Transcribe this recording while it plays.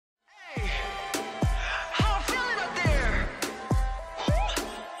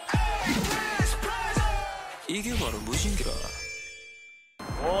이게 바로 무신기라.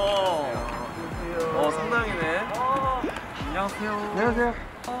 상당이네. 안녕하세요. 안녕하세요.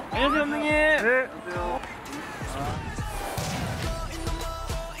 안녕하세요, 선생님. 네. 안녕하세요.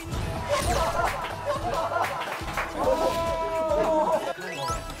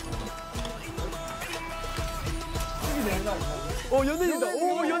 연예인이다.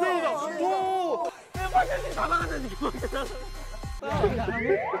 오, 연예인이다. 오. 대박이야. 다 나간다 지금.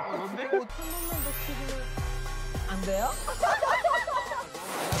 뭔데? 안 돼요?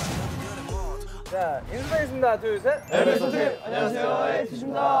 자, 인사드리겠습니다. 둘, 셋. 네, 선생님. 안녕하세요.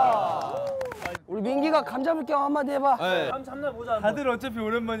 에이티즈입니다. 우리 민기가 감 잡을 겸 한마디 해봐. 네. 감 잡나 보자. 다들 어차피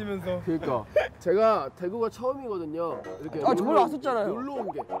오랜만이면서. 그러니까 제가 대구가 처음이거든요. 이렇게 저번에 왔었잖아요. 놀러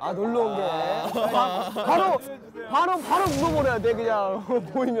온 게. 놀러 온 게. 바로 물어버려야 돼 그냥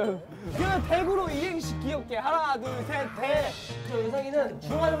보이면. 그냥 대구로 이행시 귀엽게 하나 둘 셋 대. 저 예상이는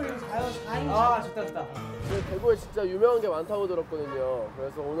중화요리 자연사행시. 좋다. 대구에 진짜 유명한 게 많다고 들었거든요.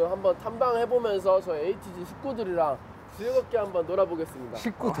 그래서 오늘 한번 탐방해보면서 저희 에이티즈 식구들이랑 즐겁게 한번 놀아보겠습니다.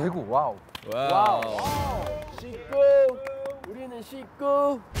 식구 대구 와우. 와우. 식구. 우리는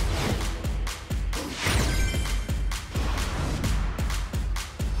식구.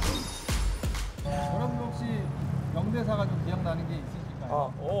 여러분 혹시 명대사가 좀 기억나는 게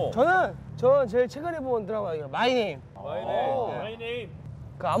있으실까요? 저는 제일 최근에 본 드라마가 마이네임. 마이네임.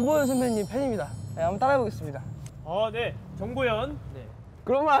 그 안보현 선배님 팬입니다. 네, 한번 따라해보겠습니다. 네. 정보현. 네.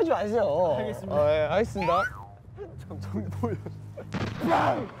 그런 말 하지 마세요. 알겠습니다. 네, 알겠습니다. 정보현.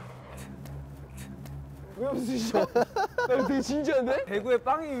 빵! 왜 웃으시죠? 나 되게 진지한데? 대구에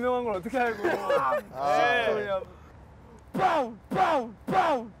빵이 유명한 걸 어떻게 알고? 빵! 빵!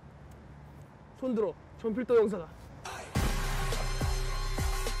 빵! 손 들어. 전필도 영사가.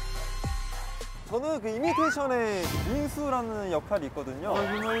 저는 그 이미테이션의 민수라는 역할이 있거든요.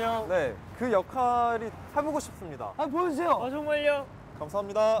 정말요? 네, 그 역할이 해보고 싶습니다. 보여주세요. 정말요?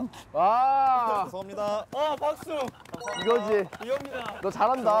 감사합니다. 와. 죄송합니다. 박수. 이거지. 이겁니다. 너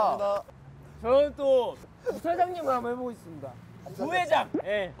잘한다. 감사합니다. 저는 또 부사장님을 한번 해보고 있습니다. 부회장.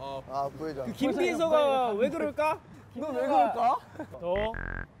 예. 부회장. 그 김비서가 왜 그럴까? 너 왜 그럴까?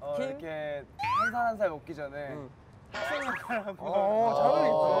 이렇게 한 살 한 살 먹기 전에 학생 역할 하고. 잘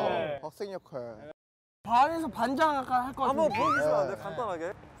어울리죠. 네. 학생 역할. 반에서 반장 약간 할 것 같은데. 한번 보여주시면 안 돼요?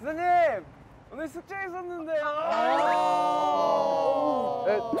 간단하게. 선생님! 오늘 숙제 있었는데요.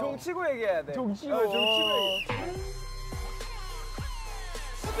 종 치고 얘기해야 돼. 종 치고. 종 치고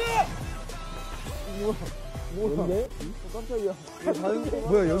얘기해. 뭔데? 깜짝이야.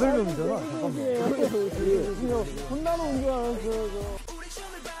 뭐야 8명이잖아. 잠깐만. 혼나는 줄 알았어.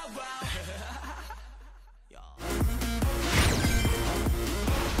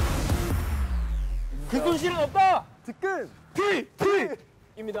 듣근 실은 없다! 뒷근!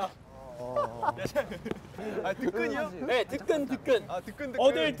 입니다. 뒷근이요? 네, 듣근. 뒷근.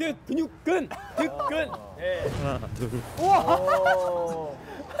 어딜 근육근. 듣근. 예. 하나, 둘.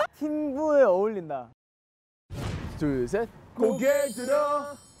 팀부에 어울린다. 둘, 셋. 고개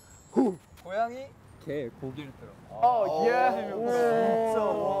들어. 후. 고양이? 개 고기를 들어. 예.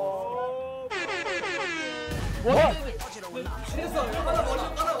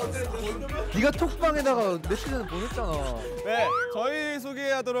 네가 톡방에다가 며칠 전에 보냈잖아. 네, 저희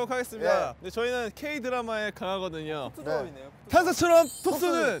소개하도록 하겠습니다. 네, 저희는 K-드라마에 강하거든요. 탄사처럼 톡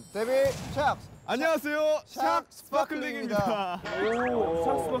쏘는 데뷔 샥. 안녕하세요, 샥 스파클링입니다. 오,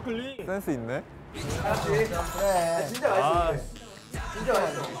 샥 스파클링. 센스 있네. 진짜 맛있어. 진짜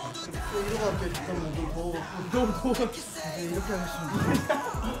맛있어. 이러고 갑자기 너무 이렇게 하시면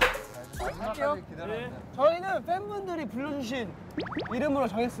할게요. 저희는 팬분들이 불러주신 이름으로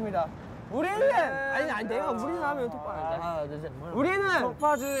정했습니다. 우리는 아니 내가 우리는 하면 톡방 하나 둘 셋. 우리는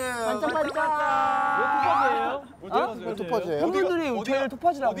톡파즈 반짝반짝. 왜 톡파즈예요? 왜 톡파즈예요? 팬분들이 저희를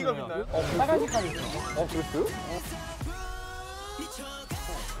톡파즈라고 어디가 불러요. 빛나요? 빨간 색깔이 있어요. 그랬어요?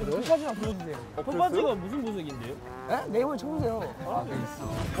 톡파즈랑 불러주세요. 톡파즈가 무슨 보색인데요? 네? 네이버에 쳐보세요.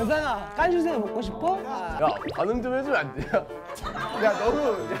 여상아 깐주새 먹고 싶어? 야, 반응 좀 해주면 안 돼요? 야,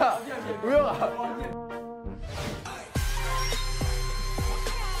 너무, 야, 우영아.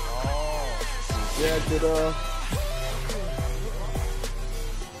 얘들아.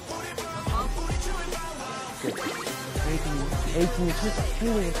 에이티즈 철자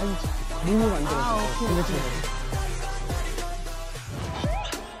팬분들 사진 찍고 밈을 만들어서 보내주세요.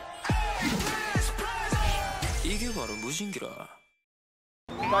 이게 바로 무신기라.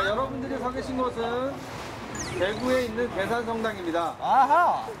 자, 여러분들이 서 계신 곳은 대구에 있는 계산성당입니다.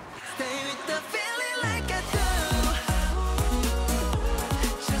 아하.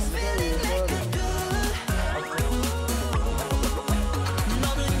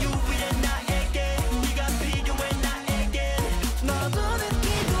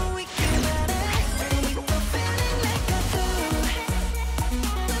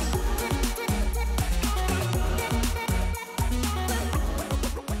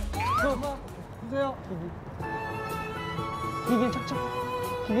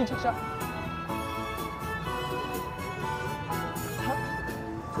 니 착샷.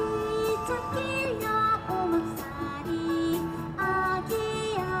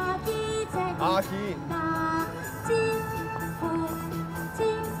 아기.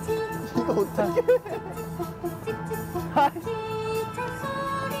 이거 어떡해? 아기.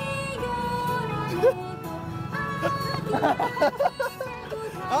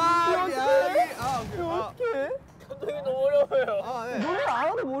 아, 오케이. 어떡해? 감독이 너무 어려워요. 아, 네. 노래 안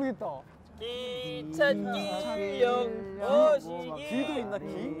하도 모르겠다. 기찻길령 오시기. 기도 있나 기?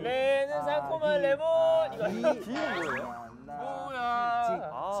 레는 상콤한 레몬. 이거 기는 뭐예요?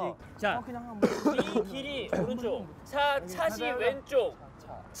 뭐야? 자, 길이 오른쪽, 차시 왼쪽,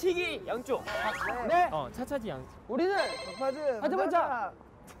 치기 양쪽. 네. 차차지 양. 우리는 하자마자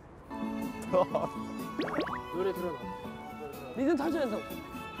노래 들어봐. 리듬 타줘야 된다고.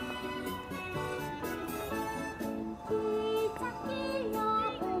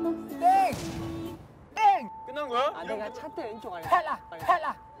 끝난 거야? 아 내가 차트 왼쪽 아니야. 제가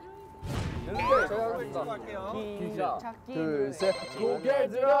하겠습니다. 하나, 둘, 셋. 고개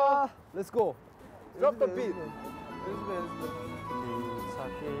들어. Let's go. Drop the beat.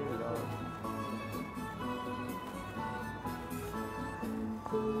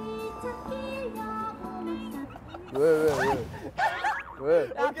 왜?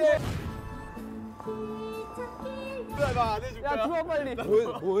 나안 해줄 야 거야. 들어와 빨리.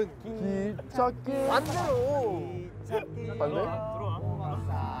 뭔? 기찻길. 반대로. 반대?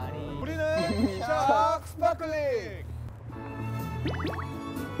 우리는 샥 스파클링.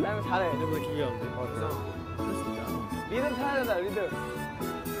 나 이거 잘해. 이거 기계 안 돼. 리듬 타야 된다 리듬.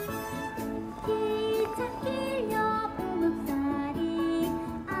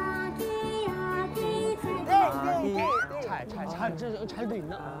 잘도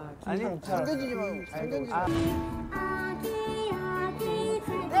있나? 아니, 상대지지 마. 상대지지 마.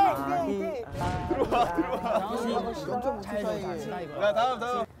 들어와. 잘 야,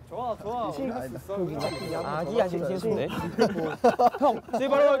 다음. 좋아. 아기 아직 계속네. 형, 제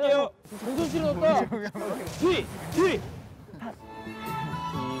바로 갈게요. 정신 실어놨다. 뒤.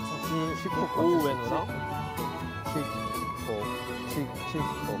 오 왼으로.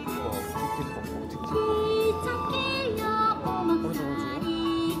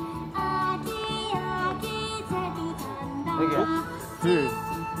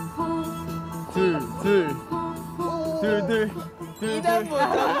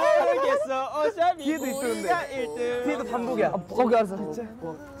 이단부터 모르겠어. 어차피 뒤에도 있던데. 1등. 뒤에도 반복이야. 거기 알았어.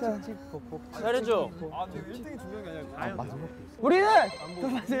 잘해줘. 아, 근데 1등이 중요한 게 아니라. 우리는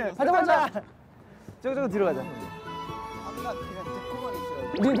하자마자 저거 뒤로 가자.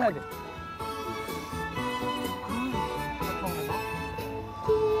 리듬 타야 돼.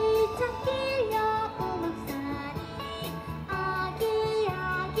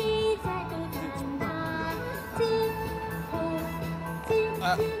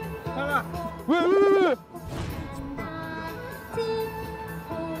 왜?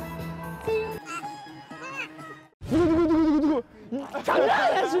 누구? 장난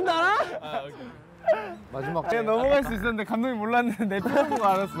아니야 지금 나랑? 마지막. 내가 넘어갈 수 있었는데 감독이 몰랐는데 내 표정 보고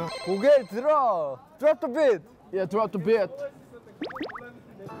알았어. 고개 들어. Drop the beat. Yeah, drop the beat.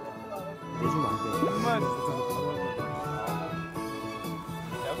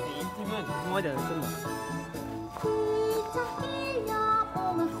 역시 이 팀은 동아리 안 쓴다.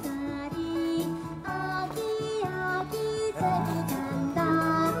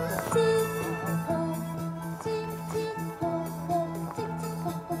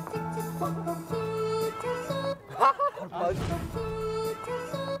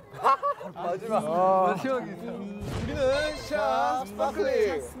 마지막. 우리는 샥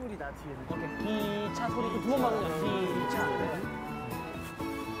스파클링. 소리다 뒤에. 기차 소리 두 번 막으면 기차.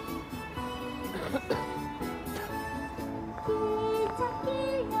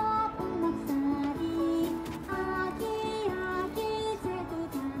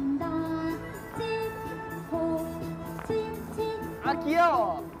 아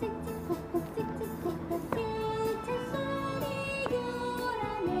귀여워.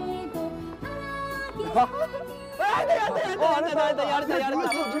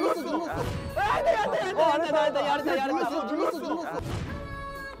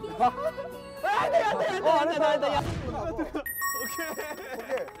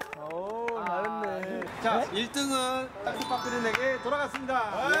 자, 1등은 스파클링에게 돌아갔습니다.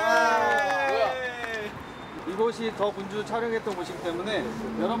 이곳이 더 군주 촬영했던 곳이기 때문에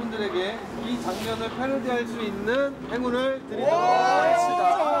여러분들에게 이 장면을 패러디할 수 있는 행운을 드리도록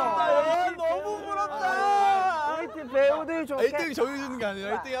하겠습니다. 너무 부럽다. 우리 팀 배우들 좋게. 1등이 정해주는 게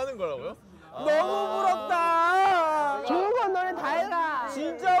아니라 1등이 하는 거라고요? 너무 부럽다. 좋은 건 너네 다 해라.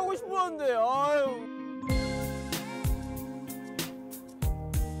 진짜 하고 싶었는데. 아유.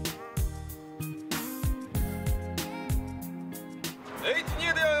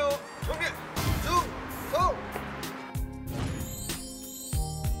 에이틴에 대하여 경계 중성.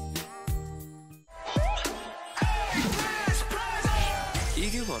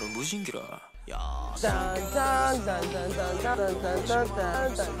 이게 바로 무신기라. 야,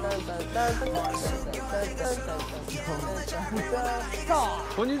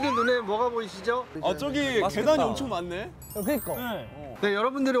 본인들 눈에 뭐가 보이시죠? 아 저기 계단이 엄청 많네. 그니까. 네,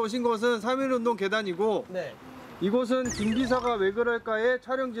 여러분들이 오신 곳은 3.1운동 계단이고 네. 이곳은 김비서가 왜 그럴까의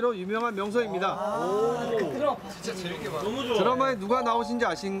촬영지로 유명한 명소입니다. 진짜 재밌게 봐. 너무 드라마에 누가 나오신지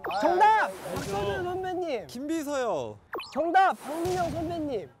아신가요? 정답! 박서준 선배님. 김비서요. 정답! 박민영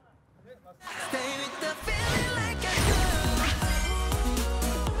선배님.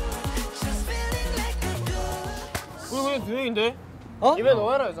 우리 그냥 두 명인데? 어? 입에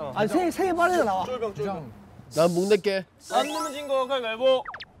넣어라 해서. 아, 세 빠르게 나와. 난 목 낼게. 안 내면 진 거 가위바위보.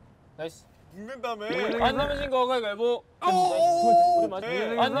 나이스. 묵는다며. 안 내면 진 거 가위바위보. 우리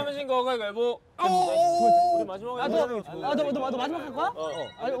마지막. 안 내면 진 거 가위바위보. 우리 마지막에. 너 마지막 할 거야?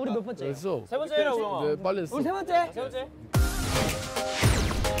 아니, 우리 몇 번째? 됐어. 세 번째라고 형아. 네, 빨리 했어. 우리 세 번째. 세 번째.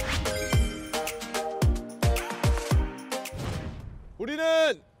 우리는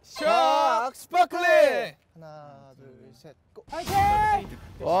샥 스파클링. 하나, 둘, 셋, 고! 파이팅!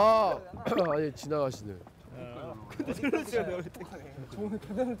 와, 아니 지나가시네. 저번에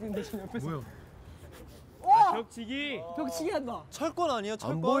계단을 뛰는데 지금 옆에서. 뭐야? 벽치기. 벽치기 한다. 철권 아니야?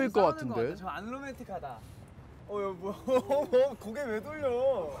 철권? 안 보일 것 같은데. 안 로맨틱하다. 야 뭐야? 고개 왜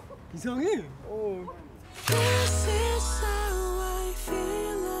돌려? 이상해.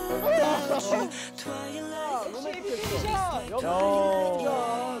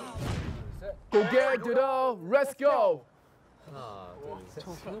 고개 들어, Let's go.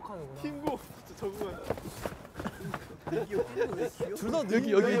 팀고 진짜 적응한다. 둘다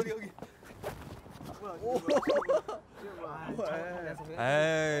여기.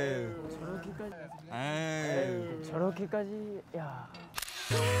 에이. 저렇게까지. 야.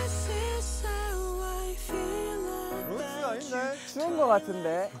 로스 아닌데? 추운 거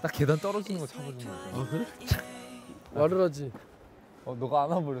같은데. 나 계단 떨어지는 거 잡아준 거야. 그래? 말을 하지. 너가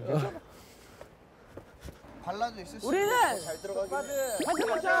안아버렸어. 발라져 있을 수. 우리는 잘 들어가긴 해.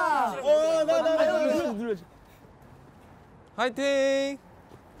 파이팅 하자. 나. 눌러줘. 화이팅!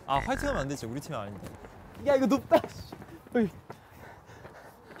 아 화이팅하면 안 되지. 우리 팀이 아닌데. 야, 이거 높다.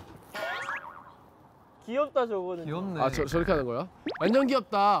 귀엽다 저거는. 귀엽네. 아, 저렇게 하는 거야? 완전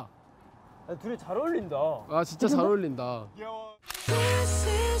귀엽다. 야, 둘이 잘 어울린다. 아, 진짜 잘 어울린다. 귀여워.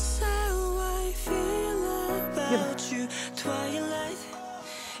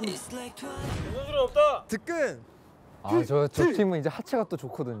 윤호준 없다. 득근. 저 팀은 이제 하체가 또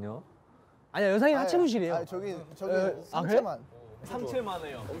좋거든요. 아니야, 여상이 하체 부실이에요. 아, 저기 상체만. 상체만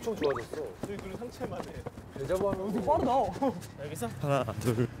해요. 엄청 좋아졌어. 저희 둘이 상체만 해. 되게 빠르다. 알겠어? 하나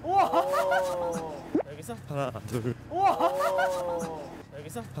둘. 알겠어? 하나 둘.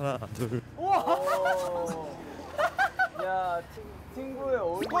 알겠어? 하나 둘. 야, 팀구에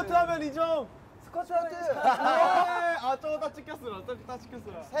어울리는. 스쿼트 하면 2점. 스쿼트 하면. 아 저거 다 찍혔어. 다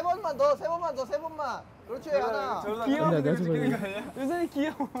찍혔어. 세 번만 더, 세 번만. 그렇지, 하나. 귀여워. 내가 찍히는 거 아니야? 여상이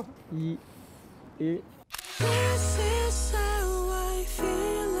귀여워. 2, 1.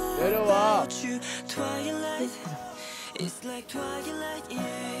 내려와.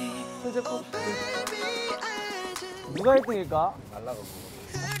 누가 1등일까?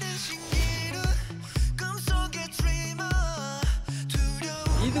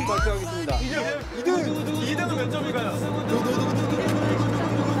 2등 발표하겠습니다. 2등은 몇 점인가요?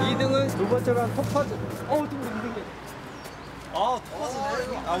 2등은 두 번째로 톱파즈.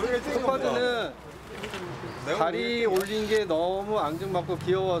 우리가 찍은 톱파즈는 다리 올린 게 너무 앙증맞고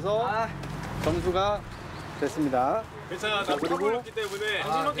귀여워서 점수가 됐습니다. 괜찮아. 나 선물했기 때문에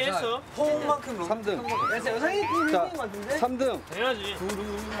이렇게 했어. 3등. 여상이 팀 자, 1등인 것 같은데? 3등. 해야지.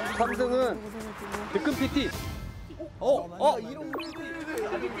 3등은 득근 PT.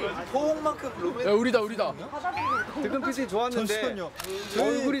 야, 우리다. 득근 PT 좋았는데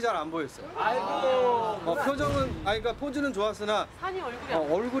얼굴이 잘 안 보였어요. 표정은 그러니까 포즈는 좋았으나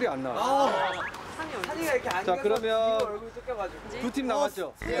얼굴이 안 나와. 산이가 이렇게 안 자, 그러면 얼굴 뜯겨가지고. 두 팀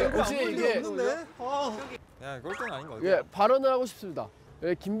남았죠. 혹시 이게 야 꼴등 아닌 거 같아. 예, 발언을 하고 싶습니다.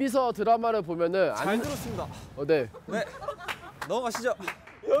 예, 김비서 드라마를 보면은 잘 들었습니다. 네. 네. 넘어가시죠.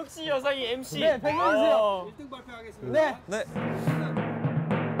 역시 여상이 MC. 네, 100만 주세요. 1등 발표하겠습니다. 네. 네.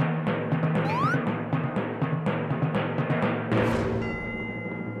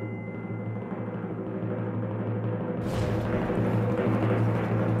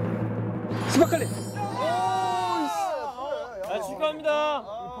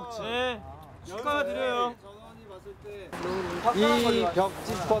 네. 축하드려요. 전원이 봤을 때 이 벽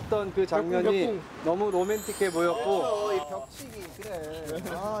짚었던 그 장면이 너무 로맨틱해 보였고 이 벽치기 그래.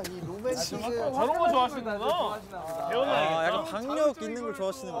 아이 로맨틱. 저런 거 좋아하시는구나. 배워놔야겠다. 약간 박력 있는 걸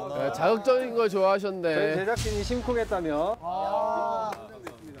좋아하시는구나. 자극적인 걸 저희 좋아하셨네. 제작진이 심쿵했다며.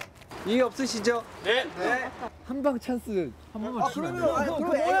 이해 없으시죠? 네. 한방 찬스 한 번만 주면 안 돼요? 그럼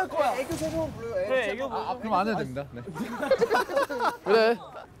뭐 할 거야? 애교 세번 불러요. 그래 애교 그럼 안 해도 됩니다. 네. 그래.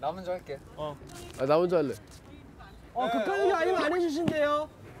 나 먼저 할게. 나 먼저 할래. 극한이 아니면 안 해주신대요.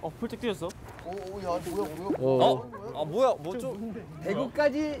 펄쩍 뛰었어. 오야 뭐야. 뭐야 뭐 좀.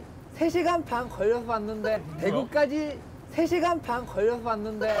 대구까지 3시간 반 걸려서 왔는데 대구까지 3시간 반 걸려서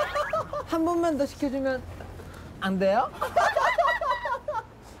왔는데 한 번만 더 시켜주면 안 돼요?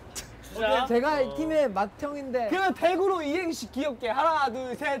 진짜? 제가 이 팀의 맏형인데 그러면 대구로 이행시 귀엽게 하나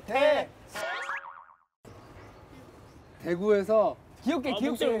둘 셋 대 대구에서 귀엽게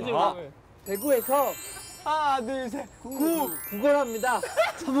귀엽게 목소리. 대구에서 하나 둘 셋 구걸합니다.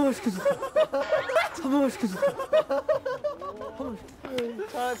 선봉을 시켜주세요. 선봉을 시켜주세요.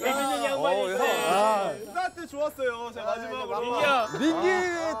 대기준 양반이 있어. 스타트 좋았어요. 자 마지막으로. 민기야. 민기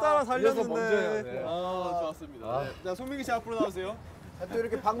따라 먼저 해야 달렸는데. 돼. 좋았습니다. 자 송민기 씨 앞으로 나오세요. 또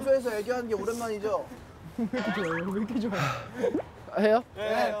이렇게 방송에서 애교하는 게 오랜만이죠? 해요?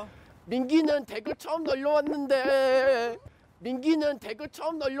 네. 민기는 대구 처음 놀러 왔는데. 민기는 대구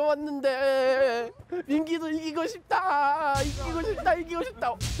처음 놀러 왔는데. 민기도 이기고 싶다. 이기고 싶다. 이기고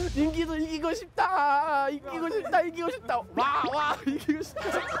싶다. 민기도 이기고 싶다. 이기고 싶다. 이기고 싶다. 와 이기고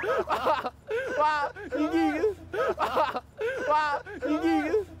싶다. 와 이기고. 와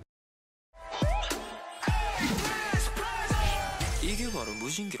이기고. 이게 바로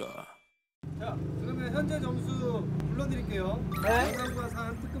무신기라. 자, 그러면 현재 점수 불러드릴게요. 영상과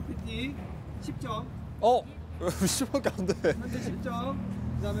산 특급 PT 10점, 10밖에 안 돼. 현재 10점.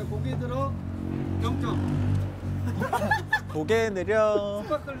 그다음에 고개 들어 0점, 고개 내려.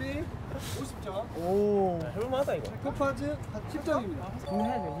 스파클링 50점, 해볼만하다 이거. 코파즈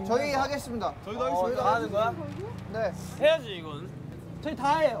 10점입니다. 저희 하겠습니다. 저희도 하겠습니다. 다 하는 거야? 네. 해야지 이건. 저희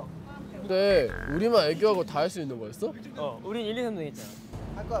다 해요. 근데 우리만 애교하고 다 할 수 있는 거였어? 우린 1, 2, 3등 했잖아.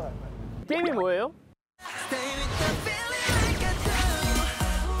 할 거야. 게임이 뭐예요?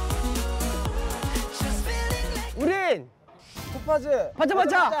 우린 토파즈.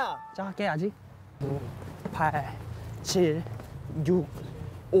 반짝반짝. 자 할게 아직. 5, 8, 7, 6,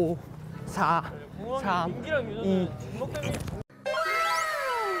 5, 4, 3, 민기랑 유저는 주먹 때문에.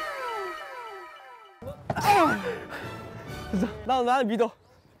 나는 믿어.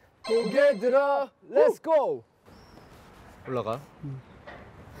 고개 들어. Let's go. 올라가.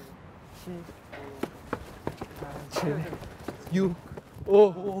 6,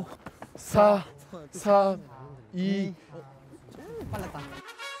 5, 4, 3, 2.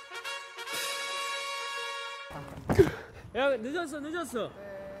 야 늦었어.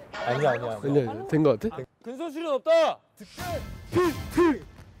 아니야. 아니야 된 거 같아? 근소 수련 없다.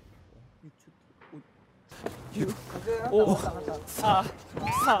 5, 4,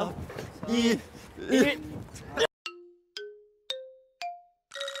 3, 2, 1.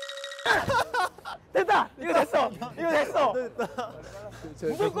 됐다. 이거 됐어.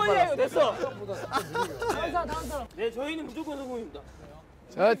 무조건이야 이거 됐어. 네 저희는 무조건 성공입니다.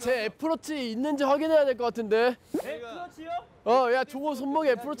 자, 제 애플워치 있는지 확인해야 될 것 같은데. 네 그렇지요? 야, 종호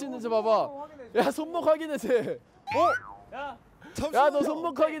손목에 애플워치 있는지 봐봐. 야, 손목 확인해, 쟤. 야 야, 너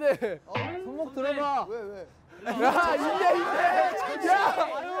손목 확인해. 손목 들어봐. 왜? 야, 있네.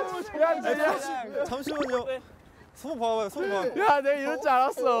 야, 잠시만요. 손목 봐봐요. 손목 봐. 야, 내가 이럴 줄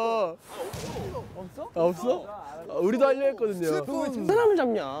알았어. 없어? 우리도 하려 했거든요. 두 사람을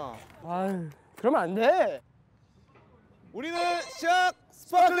잡냐? 아유, 그러면 안 돼. 우리는 시작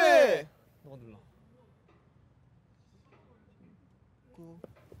스파클링.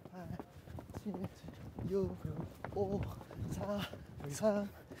 6, 5, 4, 3,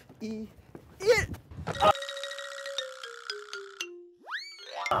 2.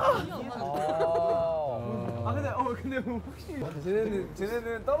 근데 혹시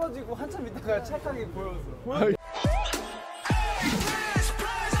쟤네는 떨어지고 한참 있다가 착하게 보였어.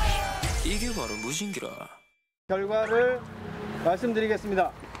 이게 바로 무신기라. 결과를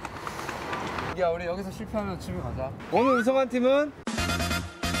말씀드리겠습니다. 야 우리 여기서 실패하면 집에 가자. 오늘 우승한 팀은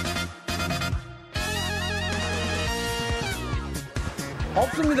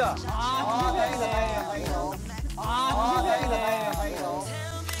없습니다.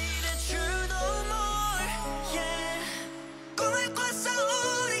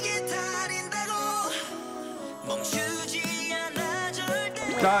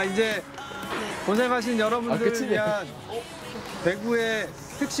 자 이제 고생하신 여러분들을 위한 대구의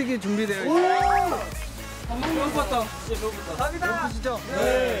특식이 준비되어 있습니다. 배고팠다. 진짜 배고팠다. 배고프시죠?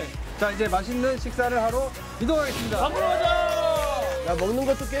 네. 자, 이제 맛있는 식사를 하러 이동하겠습니다. 밥 먹으러 가자. 야, 먹는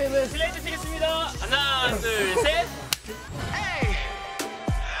것도 게임해. 플레이트 드리겠습니다. 하나, 둘, 셋.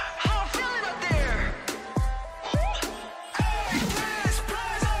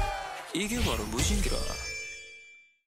 이게 바로 무신기라.